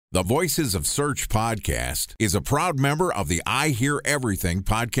The Voices of Search podcast is a proud member of the I Hear Everything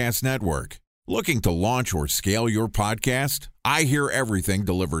podcast network. Looking to launch or scale your podcast? I Hear Everything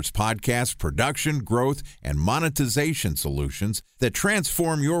delivers podcast production, growth, and monetization solutions that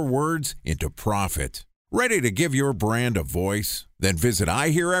transform your words into profit. Ready to give your brand a voice? Then visit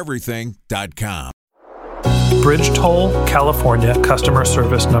iheareverything.com. Bridge toll, California, customer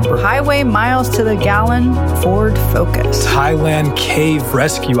service number. Highway miles to the gallon, Ford Focus. Thailand cave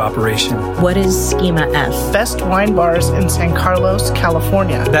rescue operation. What is Schema F? Best wine bars in San Carlos,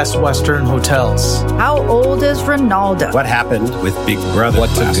 California. Best Western hotels. How old is Ronaldo? What happened with Big Brother?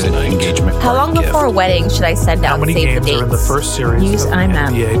 What's a good engagement? How long before a wedding should I send out How many save the games dates? are in the first series? Use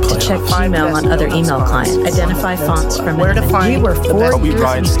IMAP to check email on other email clients. Identify fonts from where to find We were 4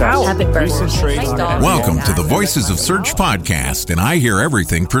 years out. Habit burgers. Welcome to the Voices of Search podcast, and I Hear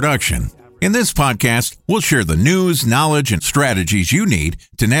Everything production. In this podcast, we'll share the news, knowledge, and strategies you need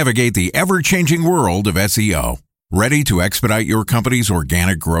to navigate the ever-changing world of SEO. Ready to expedite your company's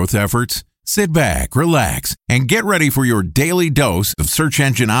organic growth efforts? Sit back, relax, and get ready for your daily dose of search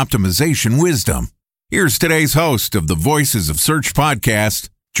engine optimization wisdom. Here's today's host of the Voices of Search podcast,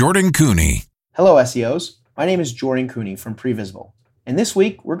 Jordan Cooney. Hello, SEOs. My name is Jordan Cooney from Previsible. And this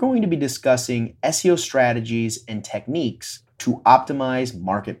week, we're going to be discussing SEO strategies and techniques to optimize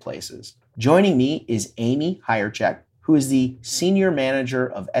marketplaces. Joining me is Amy Hyerczyk, who is the Senior Manager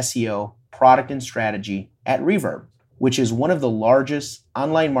of SEO, Product and Strategy at Reverb, which is one of the largest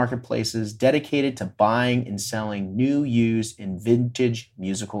online marketplaces dedicated to buying and selling new, used, and vintage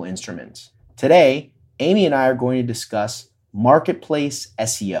musical instruments. Today, Amy and I are going to discuss marketplace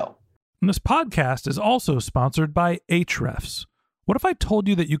SEO. And this podcast is also sponsored by Ahrefs. What if I told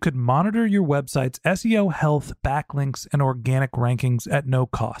you that you could monitor your website's SEO health, backlinks, and organic rankings at no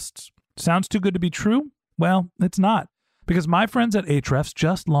costs? Sounds too good to be true? Well, it's not, because my friends at Ahrefs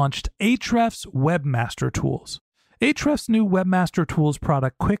just launched Ahrefs Webmaster Tools. Ahrefs' new Webmaster Tools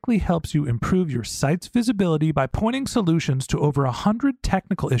product quickly helps you improve your site's visibility by pointing solutions to over 100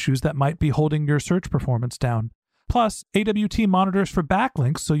 technical issues that might be holding your search performance down. Plus, AWT monitors for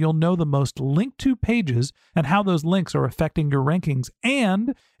backlinks so you'll know the most linked to pages and how those links are affecting your rankings.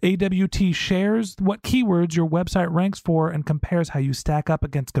 And AWT shares what keywords your website ranks for and compares how you stack up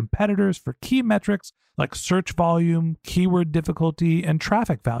against competitors for key metrics like search volume, keyword difficulty, and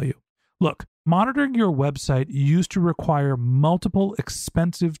traffic value. Look, monitoring your website used to require multiple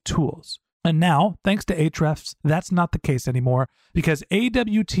expensive tools. And now, thanks to Ahrefs, that's not the case anymore because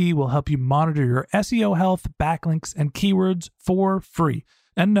AWT will help you monitor your SEO health, backlinks, and keywords for free.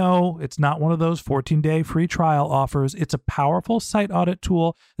 And no, it's not one of those 14-day free trial offers. It's a powerful site audit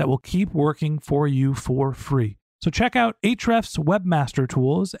tool that will keep working for you for free. So check out Ahrefs Webmaster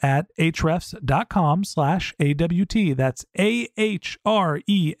Tools at ahrefs.com/AWT. That's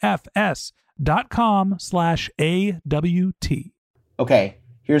ahrefs.com/AWT. Okay.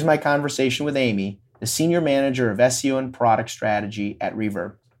 Here's my conversation with Amy, the Senior Manager of SEO and Product Strategy at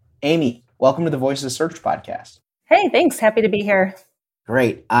Reverb. Amy, welcome to the Voices of Search podcast. Hey, thanks. Happy to be here.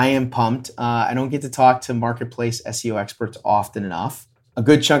 Great. I am pumped. I don't get to talk to marketplace SEO experts often enough. A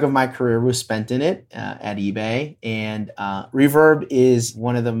good chunk of my career was spent in it at eBay, and Reverb is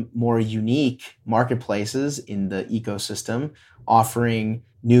one of the more unique marketplaces in the ecosystem, offering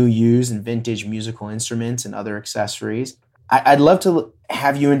new, used, and vintage musical instruments and other accessories. I'd love to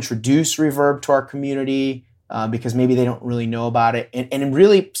have you introduce Reverb to our community because maybe they don't really know about it and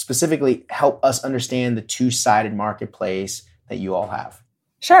really specifically help us understand the two-sided marketplace that you all have.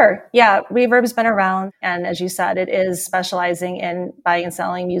 Sure. Yeah, Reverb's been around. And as you said, it is specializing in buying and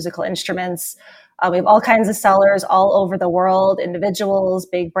selling musical instruments. We have all kinds of sellers all over the world, individuals,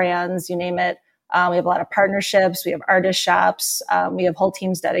 big brands, you name it. We have a lot of partnerships. We have artist shops. We have whole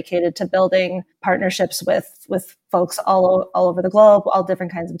teams dedicated to building partnerships with folks all over the globe, all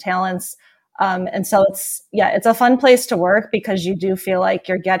different kinds of talents. And so it's a fun place to work because you do feel like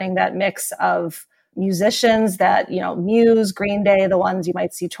you're getting that mix of musicians that, Muse, Green Day, the ones you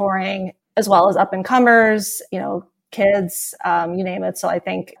might see touring, as well as up and comers, kids, you name it. So I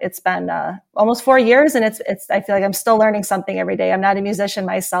think it's been almost 4 years, and I feel like I'm still learning something every day. I'm not a musician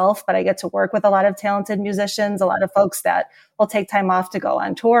myself, but I get to work with a lot of talented musicians, a lot of folks that will take time off to go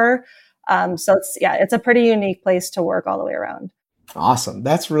on tour. So it's a pretty unique place to work all the way around. Awesome.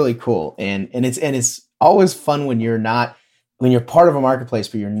 That's really cool. And it's always fun when you're part of a marketplace,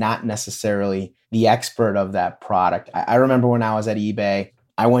 but you're not necessarily the expert of that product. I remember when I was at eBay,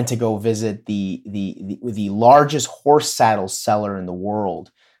 I went to go visit the largest horse saddle seller in the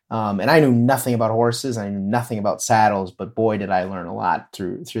world. And I knew nothing about horses. I knew nothing about saddles, but boy, did I learn a lot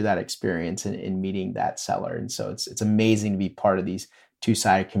through that experience in meeting that seller. And so it's amazing to be part of these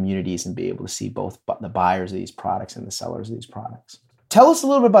two-sided communities and be able to see both the buyers of these products and the sellers of these products. Tell us a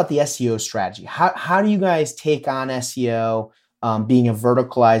little bit about the SEO strategy. How do you guys take on SEO, being a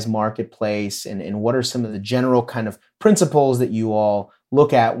verticalized marketplace, and what are some of the general kind of principles that you all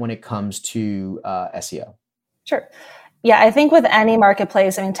look at when it comes to SEO? Sure. Yeah, I think with any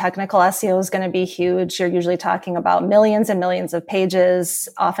marketplace, technical SEO is going to be huge. You're usually talking about millions and millions of pages,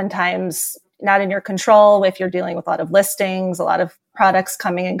 oftentimes not in your control if you're dealing with a lot of listings, a lot of products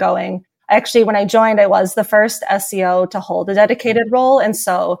coming and going. Actually, when I joined, I was the first SEO to hold a dedicated role. And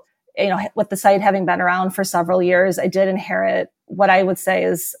so, with the site having been around for several years, I did inherit what I would say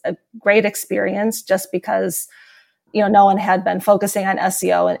is a great experience just because, no one had been focusing on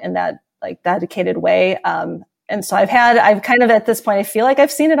SEO in that dedicated way. And so I've kind of at this point, I feel like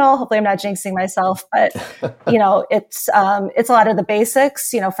I've seen it all. Hopefully I'm not jinxing myself, but it's a lot of the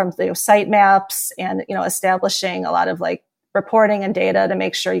basics, from the site maps and, establishing a lot of reporting and data to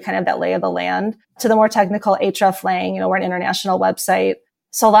make sure you kind of have that lay of the land, to the more technical href laying. We're an international website.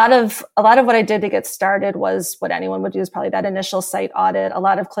 So a lot of what I did to get started was what anyone would do, is probably that initial site audit, a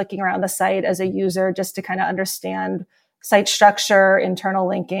lot of clicking around the site as a user just to kind of understand site structure, internal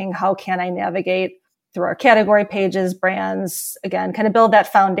linking, how can I navigate through our category pages, brands, again, kind of build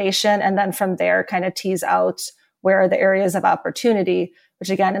that foundation. And then from there, kind of tease out where are the areas of opportunity, which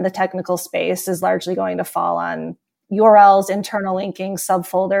again, in the technical space is largely going to fall on URLs, internal linking,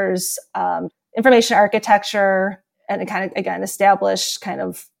 subfolders, information architecture, and kind of, again, establish kind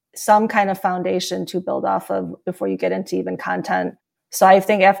of some kind of foundation to build off of before you get into even content. So I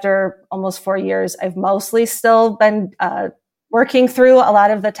think after almost 4 years, I've mostly still been working through a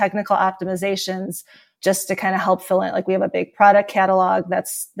lot of the technical optimizations just to kind of help fill in. We have a big product catalog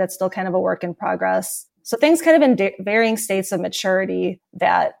that's still kind of a work in progress. So things kind of in varying states of maturity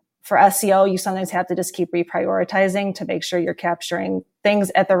that for SEO, you sometimes have to just keep reprioritizing to make sure you're capturing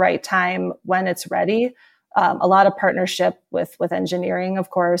things at the right time when it's ready. A lot of partnership with engineering, of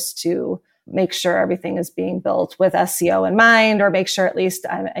course, to make sure everything is being built with SEO in mind, or make sure at least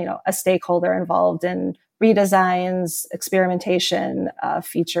I'm a stakeholder involved in redesigns, experimentation,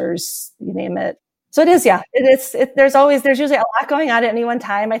 features, you name it. So it is, yeah. There's usually a lot going on at any one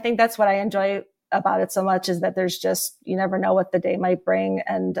time. I think that's what I enjoy about it so much, is that there's just, you never know what the day might bring,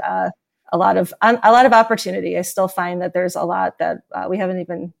 and a lot of opportunity. I still find that there's a lot that we haven't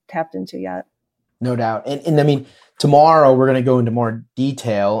even tapped into yet. No doubt. And tomorrow we're going to go into more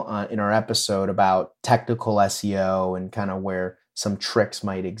detail in our episode about technical SEO and kind of where some tricks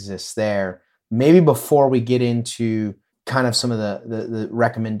might exist there. Maybe before we get into kind of some of the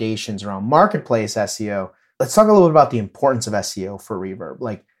recommendations around marketplace SEO, let's talk a little bit about the importance of SEO for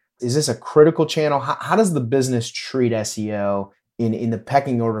Reverb. Is this a critical channel? How does the business treat SEO in the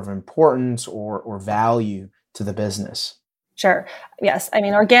pecking order of importance or value to the business? Sure. Yes.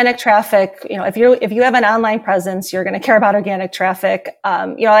 Organic traffic, if you have an online presence, you're going to care about organic traffic.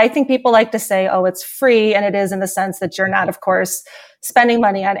 I think people like to say, oh, it's free. And it is, in the sense that you're not, of course, spending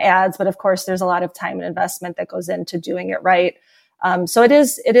money on ads, but of course there's a lot of time and investment that goes into doing it right. So it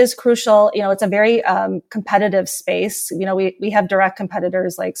is crucial. It's a very competitive space. We have direct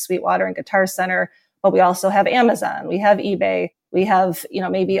competitors like Sweetwater and Guitar Center, but we also have Amazon, we have eBay, we have,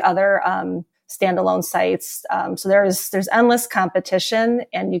 maybe other standalone sites. So there's endless competition,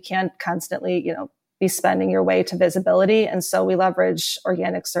 and you can't constantly, be spending your way to visibility. And so we leverage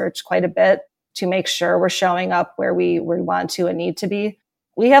organic search quite a bit to make sure we're showing up where we want to and need to be.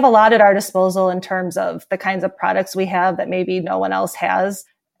 We have a lot at our disposal in terms of the kinds of products we have that maybe no one else has.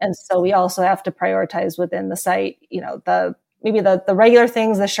 And so we also have to prioritize within the site, the regular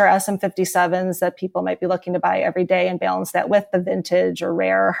things, the Shure SM57s that people might be looking to buy every day, and balance that with the vintage or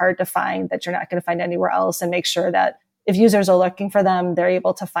rare, hard to find, that you're not going to find anywhere else, and make sure that if users are looking for them, they're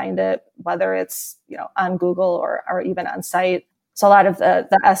able to find it, whether it's, on Google or even on site. So a lot of the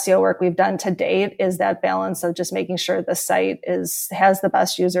SEO work we've done to date is that balance of just making sure the site has the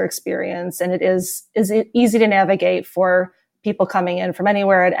best user experience, and it is easy to navigate for people coming in from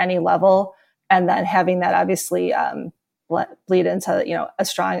anywhere at any level, and then having that obviously bleed into a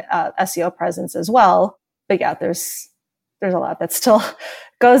strong SEO presence as well. But yeah, there's a lot that still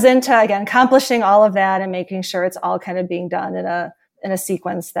goes into, again, accomplishing all of that and making sure it's all kind of being done in a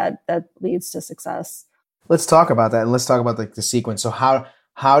sequence that leads to success. Let's talk about that, and let's talk about the sequence. So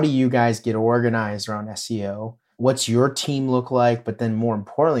how do you guys get organized around SEO? What's your team look like? But then more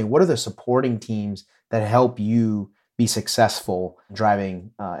importantly, what are the supporting teams that help you be successful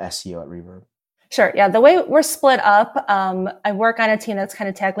driving SEO at Reverb? Sure. Yeah. The way we're split up, I work on a team that's kind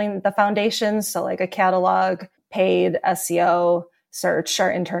of tackling the foundations. So like a catalog, paid SEO, search,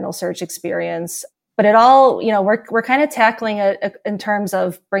 our internal search experience. But it all, we're kind of tackling it in terms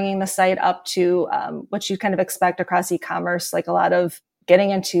of bringing the site up to what you kind of expect across e-commerce, like a lot of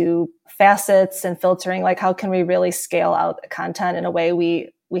getting into facets and filtering, like how can we really scale out the content in a way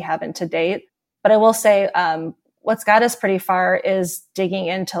we haven't to date. But I will say what's got us pretty far is digging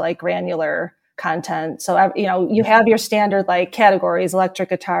into like granular content. So, you have your standard like categories, electric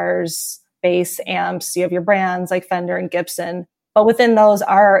guitars, bass, amps, you have your brands like Fender and Gibson. But within those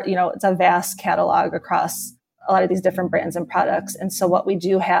are, it's a vast catalog across a lot of these different brands and products. And so what we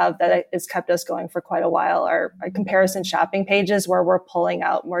do have that has kept us going for quite a while are comparison shopping pages where we're pulling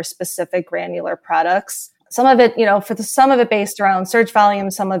out more specific granular products. Some of it, some of it based around search volume,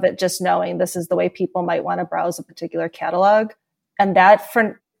 some of it just knowing this is the way people might want to browse a particular catalog. And that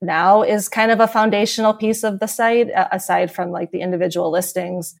for now is kind of a foundational piece of the site, aside from like the individual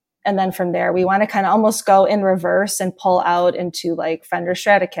listings. And then from there, we want to kind of almost go in reverse and pull out into like Fender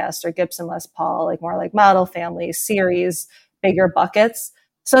Stratocaster, Gibson Les Paul, like more like model families, series, bigger buckets.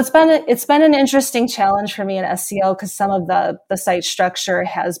 So it's been an interesting challenge for me in SEO because some of the site structure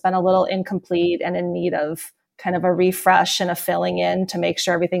has been a little incomplete and in need of kind of a refresh and a filling in to make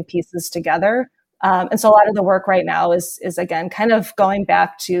sure everything pieces together. And so a lot of the work right now is again kind of going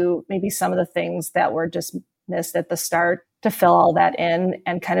back to maybe some of the things that were just missed at the start to fill all that in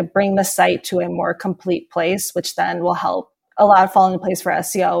and kind of bring the site to a more complete place, which then will help a lot fall into place for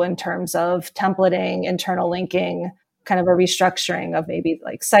SEO in terms of templating, internal linking, kind of a restructuring of maybe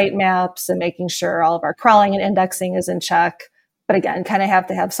like site maps and making sure all of our crawling and indexing is in check. But again, kind of have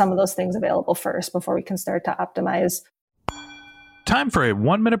to have some of those things available first before we can start to optimize. Time for a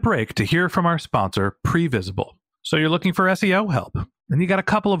 1-minute break to hear from our sponsor, Previsible. So you're looking for SEO help, and you got a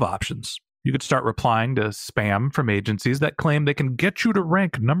couple of options. You could start replying to spam from agencies that claim they can get you to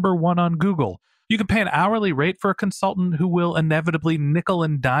rank #1 on Google. You can pay an hourly rate for a consultant who will inevitably nickel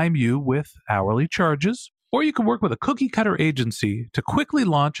and dime you with hourly charges. Or you can work with a cookie-cutter agency to quickly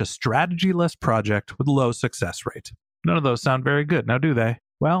launch a strategy-less project with low success rate. None of those sound very good, now do they?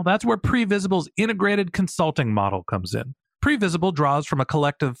 Well, that's where Previsible's integrated consulting model comes in. Previsible draws from a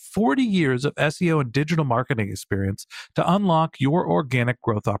collective 40 years of SEO and digital marketing experience to unlock your organic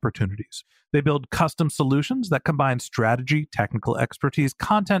growth opportunities. They build custom solutions that combine strategy, technical expertise,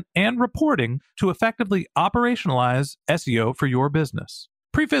 content, and reporting to effectively operationalize SEO for your business.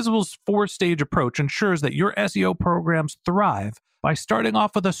 Previsible's 4-stage approach ensures that your SEO programs thrive by starting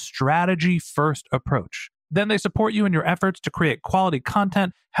off with a strategy-first approach. Then they support you in your efforts to create quality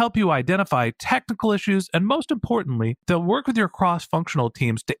content, help you identify technical issues, and most importantly, they'll work with your cross-functional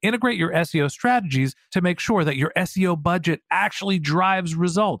teams to integrate your SEO strategies to make sure that your SEO budget actually drives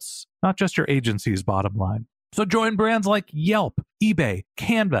results, not just your agency's bottom line. So join brands like Yelp, eBay,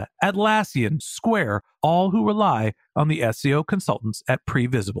 Canva, Atlassian, Square, all who rely on the SEO consultants at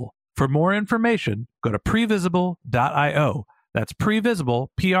Previsible. For more information, go to previsible.io. That's Previsible,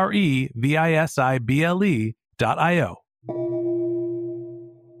 Previsible.io.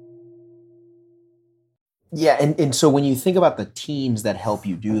 Yeah, and so when you think about the teams that help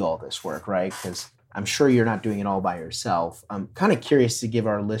you do all this work, right? Because I'm sure you're not doing it all by yourself. I'm kind of curious to give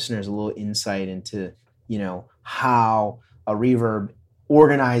our listeners a little insight into, how a Reverb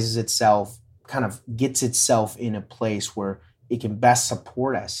organizes itself, kind of gets itself in a place where it can best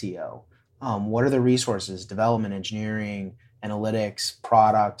support SEO. What are the resources, development, engineering, analytics,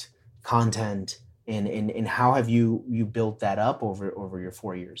 product, content, and how have you built that up over your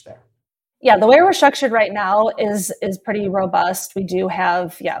 4 years there? Yeah, the way we're structured right now is pretty robust. We do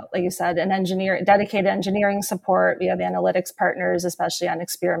have, like you said, dedicated engineering support. We have analytics partners, especially on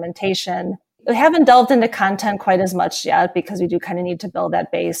experimentation. We haven't delved into content quite as much yet because we do kind of need to build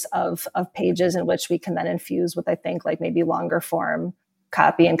that base of pages in which we can then infuse with, I think, like maybe longer form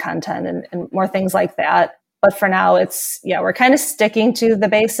copy and content and more things like that. But for now, we're kind of sticking to the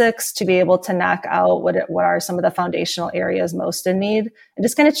basics to be able to knock out what are some of the foundational areas most in need and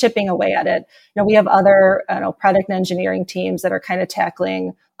just kind of chipping away at it. We have other product and engineering teams that are kind of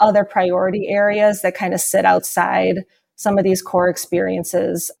tackling other priority areas that kind of sit outside some of these core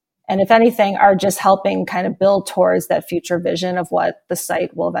experiences. And if anything, are just helping kind of build towards that future vision of what the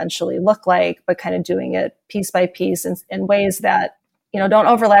site will eventually look like, but kind of doing it piece by piece in ways that don't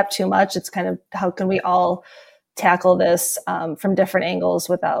overlap too much. It's kind of how can we all tackle this from different angles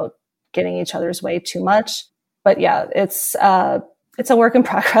without getting each other's way too much. But yeah, it's a work in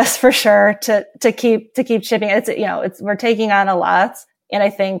progress for sure to keep chipping. We're taking on a lot, and I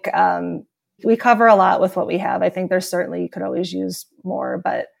think we cover a lot with what we have. I think there's certainly you could always use more,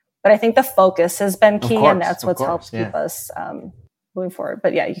 but I think the focus has been key, and that's what's helped keep us moving forward.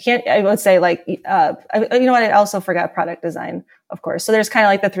 But yeah, you can't. I would say I also forgot product design. of course. So there's kind of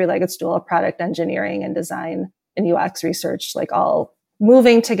like the three-legged stool of product engineering and design and UX research, like all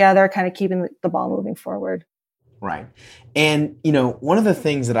moving together, kind of keeping the ball moving forward. Right. And, one of the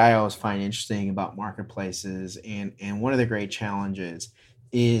things that I always find interesting about marketplaces and one of the great challenges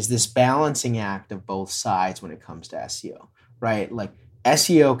is this balancing act of both sides when it comes to SEO, right? Like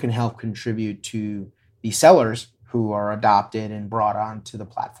SEO can help contribute to the sellers who are adopted and brought onto the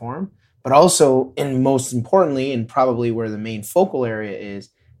platform, but also, and most importantly, and probably where the main focal area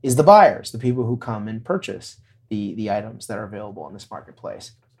is the buyers, the people who come and purchase the items that are available in this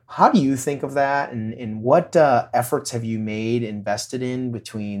marketplace. How do you think of that, and what efforts have you invested in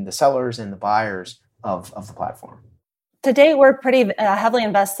between the sellers and the buyers of the platform? To date, we're pretty heavily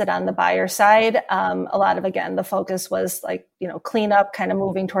invested on the buyer side. A lot of, again, the focus was like, cleanup, kind of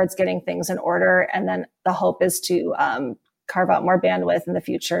moving towards getting things in order. And then the hope is to carve out more bandwidth in the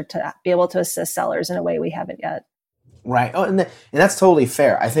future to be able to assist sellers in a way we haven't yet. Right. Oh, and that's totally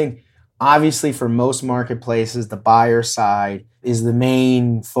fair. I think obviously for most marketplaces, the buyer side is the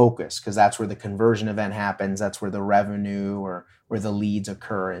main focus because that's where the conversion event happens. That's where the revenue or where the leads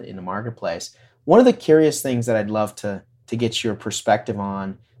occur in the marketplace. One of the curious things that I'd love to get your perspective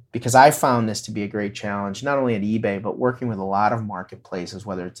on, because I found this to be a great challenge, not only at eBay, but working with a lot of marketplaces,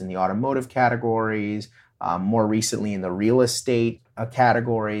 whether it's in the automotive categories, more recently in the real estate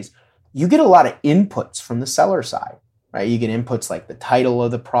categories, you get a lot of inputs from the seller side, right? You get inputs like the title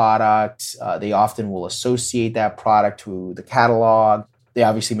of the product. They often will associate that product to the catalog. They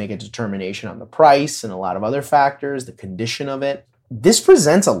obviously make a determination on the price and a lot of other factors, the condition of it. This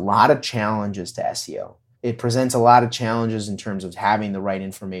presents a lot of challenges to SEO. It presents a lot of challenges in terms of having the right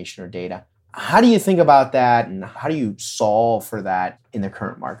information or data. How do you think about that, and how do you solve for that in the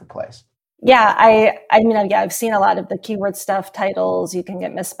current marketplace? Yeah, I've seen a lot of the keyword stuff, titles, you can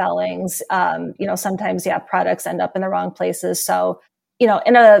get misspellings. Sometimes, products end up in the wrong places. So, in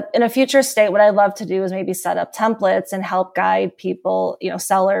a future state, what I'd love to do is maybe set up templates and help guide people,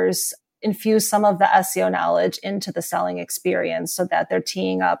 sellers, infuse some of the SEO knowledge into the selling experience so that they're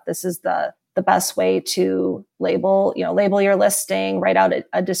teeing up. This is the best way to label your listing, write out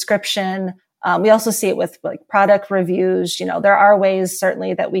a description. We also see it with like product reviews. There are ways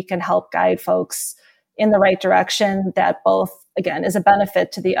certainly that we can help guide folks in the right direction that both, again, is a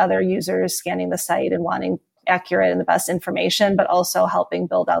benefit to the other users scanning the site and wanting accurate and the best information, but also helping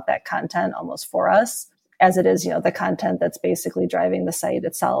build out that content almost for us as it is, the content that's basically driving the site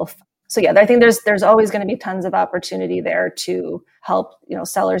itself. So yeah, I think there's always going to be tons of opportunity there to help,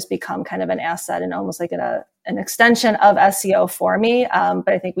 sellers become kind of an asset and almost like an extension of SEO for me. But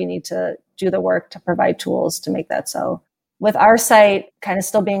I think we need to do the work to provide tools to make that so. With our site kind of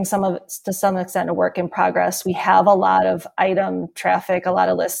still being to some extent a work in progress, we have a lot of item traffic, a lot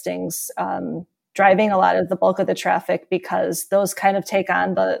of listings, driving a lot of the bulk of the traffic because those kind of take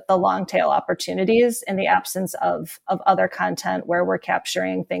on the long tail opportunities in the absence of other content where we're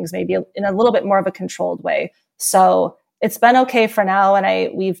capturing things maybe in a little bit more of a controlled way. So it's been okay for now.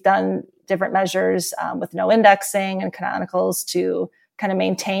 And we've done different measures with no indexing and canonicals to kind of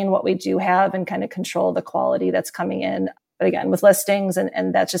maintain what we do have and kind of control the quality that's coming in. But again, with listings,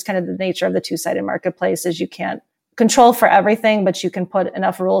 and that's just kind of the nature of the two-sided marketplace, is you can't control for everything, but you can put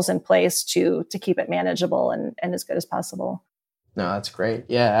enough rules in place to keep it manageable and as good as possible. No, that's great.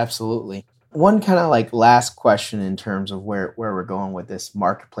 Yeah, absolutely. One kind of like last question in terms of where we're going with this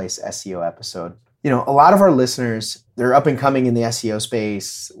marketplace SEO episode. A lot of our listeners, they're up and coming in the SEO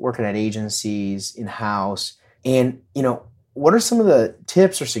space, working at agencies, in-house. And, what are some of the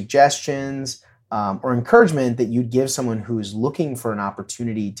tips or suggestions or encouragement that you'd give someone who's looking for an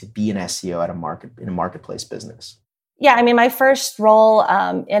opportunity to be an SEO in a marketplace business? Yeah, my first role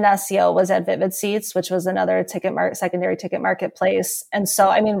in SEO was at Vivid Seats, which was another secondary ticket marketplace. And so,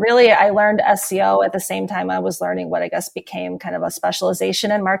 really, I learned SEO at the same time I was learning what I guess became kind of a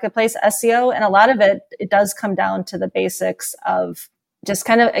specialization in marketplace SEO. And a lot of it does come down to the basics of just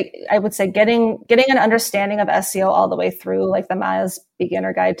kind of, I would say, getting an understanding of SEO all the way through. Like the Maya's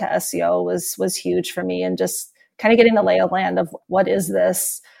Beginner Guide to SEO was huge for me, and just kind of getting the lay of land of what is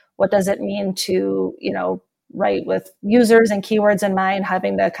this? What does it mean to, write with users and keywords in mind,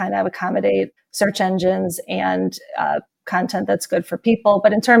 having to kind of accommodate search engines and content that's good for people.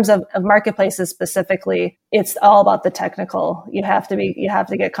 But in terms of marketplaces specifically, it's all about the technical. You have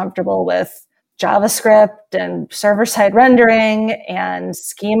to get comfortable with JavaScript and server-side rendering and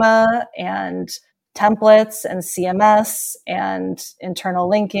schema and templates and CMS and internal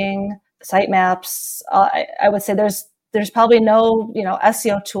linking, sitemaps. I would say there's probably no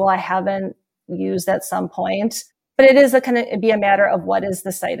SEO tool I haven't used at some point, but it is be a matter of what is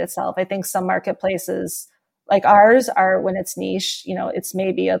the site itself. I think some marketplaces, Like ours are, when it's niche, it's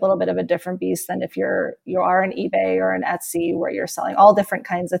maybe a little bit of a different beast than if you are an eBay or an Etsy where you're selling all different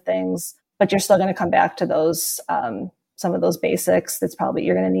kinds of things, but you're still going to come back to those, some of those basics.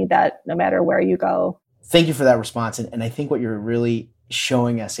 You're going to need that no matter where you go. Thank you for that response. And I think what you're really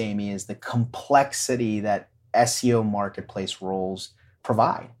showing us, Amy, is the complexity that SEO marketplace roles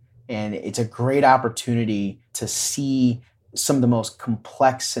provide. And it's a great opportunity to see some of the most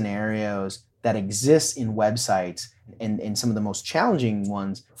complex scenarios that exist in websites and some of the most challenging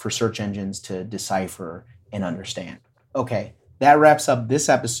ones for search engines to decipher and understand. Okay, that wraps up this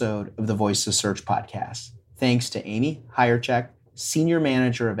episode of the Voice of Search podcast. Thanks to Amy Hyerczyk, Senior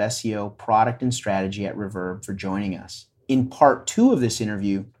Manager of SEO Product and Strategy at Reverb, for joining us. In part 2 of this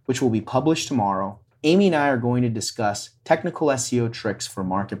interview, which will be published tomorrow, Amy and I are going to discuss technical SEO tricks for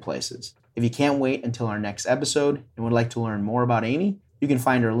marketplaces. If you can't wait until our next episode and would like to learn more about Amy, you can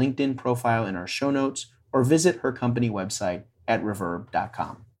find her LinkedIn profile in our show notes or visit her company website at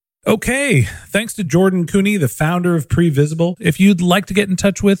reverb.com. Okay, thanks to Jordan Cooney, the founder of Previsible. If you'd like to get in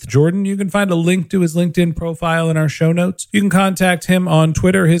touch with Jordan, you can find a link to his LinkedIn profile in our show notes. You can contact him on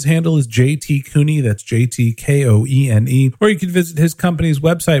Twitter. His handle is JT Cooney, that's JTKOENE. Or you can visit his company's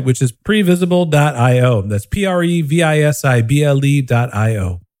website, which is previsible.io. That's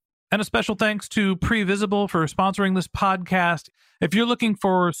previsible.io. And a special thanks to Previsible for sponsoring this podcast. If you're looking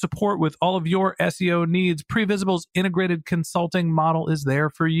for support with all of your SEO needs, Previsible's integrated consulting model is there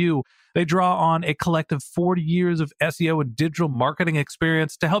for you. They draw on a collective 40 years of SEO and digital marketing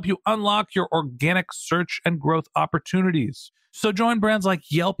experience to help you unlock your organic search and growth opportunities. So join brands like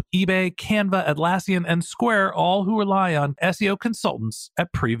Yelp, eBay, Canva, Atlassian, and Square, all who rely on SEO consultants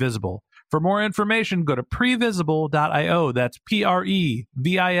at Previsible. For more information, go to previsible.io. That's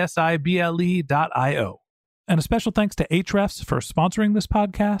previsible.io. And a special thanks to Ahrefs for sponsoring this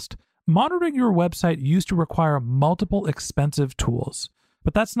podcast. Monitoring your website used to require multiple expensive tools,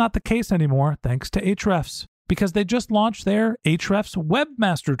 but that's not the case anymore thanks to Ahrefs, because they just launched their Ahrefs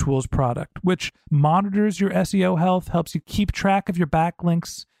Webmaster Tools product, which monitors your SEO health, helps you keep track of your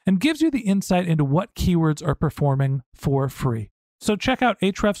backlinks, and gives you the insight into what keywords are performing for free. So check out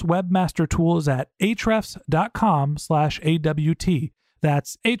Ahrefs Webmaster Tools at ahrefs.com/AWT.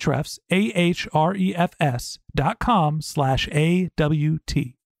 That's Ahrefs,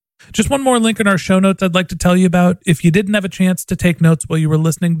 ahrefs.com/AWT. Just one more link in our show notes I'd like to tell you about. If you didn't have a chance to take notes while you were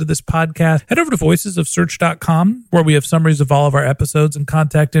listening to this podcast, head over to voicesofsearch.com, where we have summaries of all of our episodes and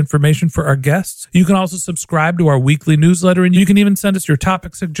contact information for our guests. You can also subscribe to our weekly newsletter, and you can even send us your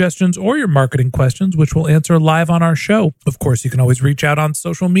topic suggestions or your marketing questions, which we'll answer live on our show. Of course, you can always reach out on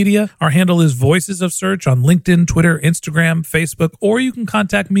social media. Our handle is Voices of Search on LinkedIn, Twitter, Instagram, Facebook, or you can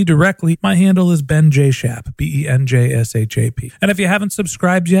contact me directly. My handle is Ben J. Shap, BenJShap. And if you haven't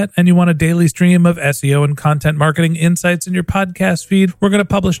subscribed yet, and you want a daily stream of SEO and content marketing insights in your podcast feed, we're going to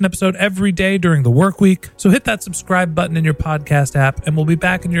publish an episode every day during the work week. So hit that subscribe button in your podcast app, and we'll be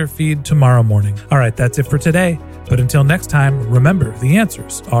back in your feed tomorrow morning. All right, that's it for today. But until next time, remember, the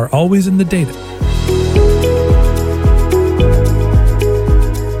answers are always in the data.